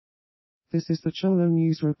This is the Cholo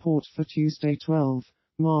News Report for Tuesday 12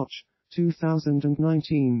 March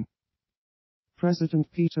 2019. President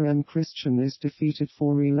Peter M. Christian is defeated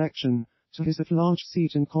for re-election to his at-large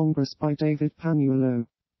seat in Congress by David Panuelo.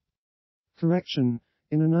 Correction: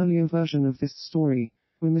 in an earlier version of this story,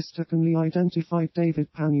 we mistakenly identified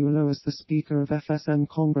David Panuelo as the Speaker of FSM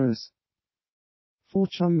Congress. For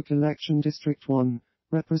Chahuk Election District 1,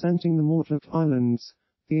 representing the Mortlock Islands,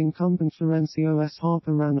 the incumbent Florencio S.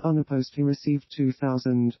 Harper ran unopposed. He received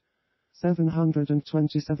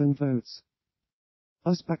 2,727 votes.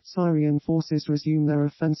 Uzbek Syrian forces resume their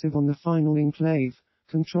offensive on the final enclave,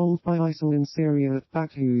 controlled by ISIL in Syria at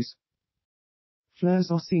Baghuz. Flares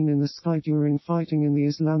are seen in the sky during fighting in the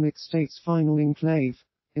Islamic State's final enclave,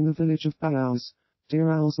 in the village of Baghuz, Deir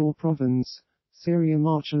al-Zor province, Syria,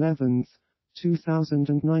 March 11,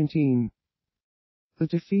 2019. The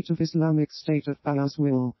defeat of Islamic State at Baghuz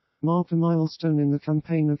will mark a milestone in the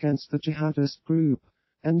campaign against the jihadist group,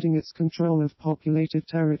 ending its control of populated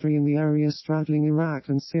territory in the area straddling Iraq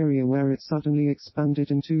and Syria, where it suddenly expanded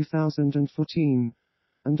in 2014,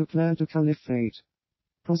 and declared a caliphate.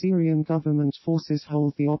 Pro-Syrian government forces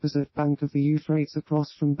hold the opposite bank of the Euphrates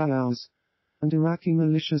across from Baghuz, and Iraqi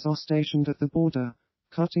militias are stationed at the border,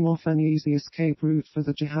 cutting off any easy escape route for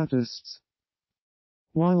the jihadists.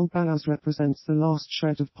 While Baghuz represents the last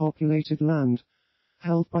shred of populated land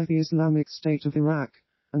held by the Islamic State of Iraq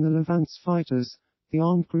and the Levant's fighters, the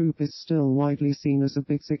armed group is still widely seen as a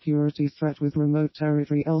big security threat with remote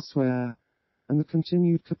territory elsewhere, and the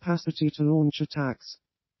continued capacity to launch attacks.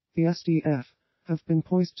 The SDF have been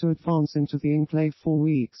poised to advance into the enclave for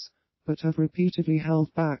weeks, but have repeatedly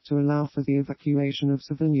held back to allow for the evacuation of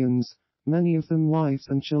civilians, many of them wives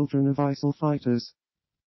and children of ISIL fighters.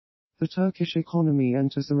 The Turkish economy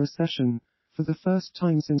enters a recession, for the first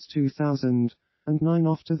time since 2009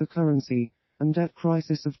 after the currency and debt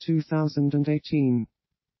crisis of 2018.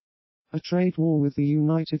 A trade war with the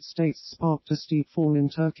United States sparked a steep fall in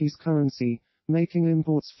Turkey's currency, making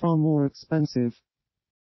imports far more expensive.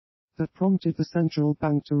 That prompted the central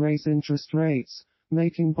bank to raise interest rates,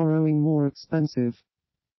 making borrowing more expensive.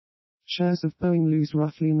 Shares of Boeing lose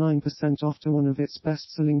roughly 9% after one of its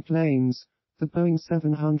best-selling planes, the Boeing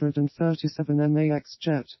 737 MAX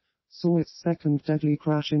jet, saw its second deadly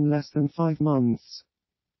crash in less than 5 months.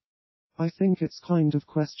 I think it's kind of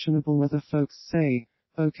questionable whether folks say,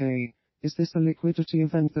 okay, is this a liquidity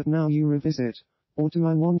event that now you revisit, or do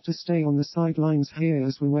I want to stay on the sidelines here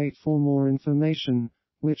as we wait for more information,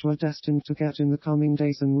 which we're destined to get in the coming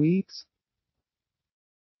days and weeks?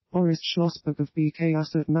 Boris Schlossberg of BK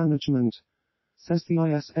Asset Management says the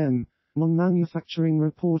ISM non-manufacturing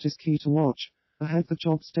report is key to watch, ahead the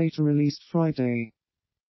jobs data released Friday.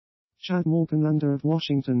 Chad Morganlander of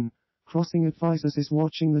Washington Crossing Advisors is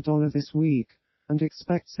watching the dollar this week, and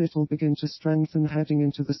expects it'll begin to strengthen heading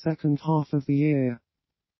into the second half of the year.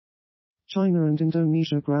 China and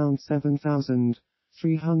Indonesia ground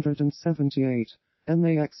 7,378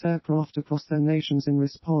 MAX aircraft across their nations in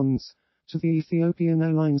response to the Ethiopian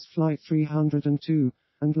Airlines Flight 302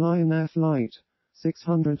 and Lion Air Flight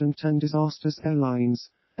 610 disasters. Airlines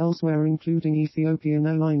elsewhere, including Ethiopian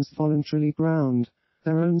Airlines, voluntarily ground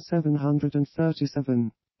their own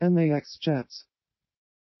 737 MAX jets.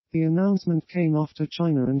 The announcement came after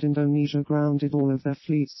China and Indonesia grounded all of their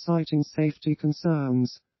fleets, citing safety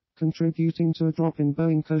concerns, contributing to a drop in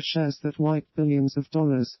Boeing Co. shares that wiped billions of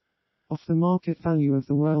dollars off the market value of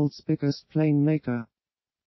the world's biggest plane maker.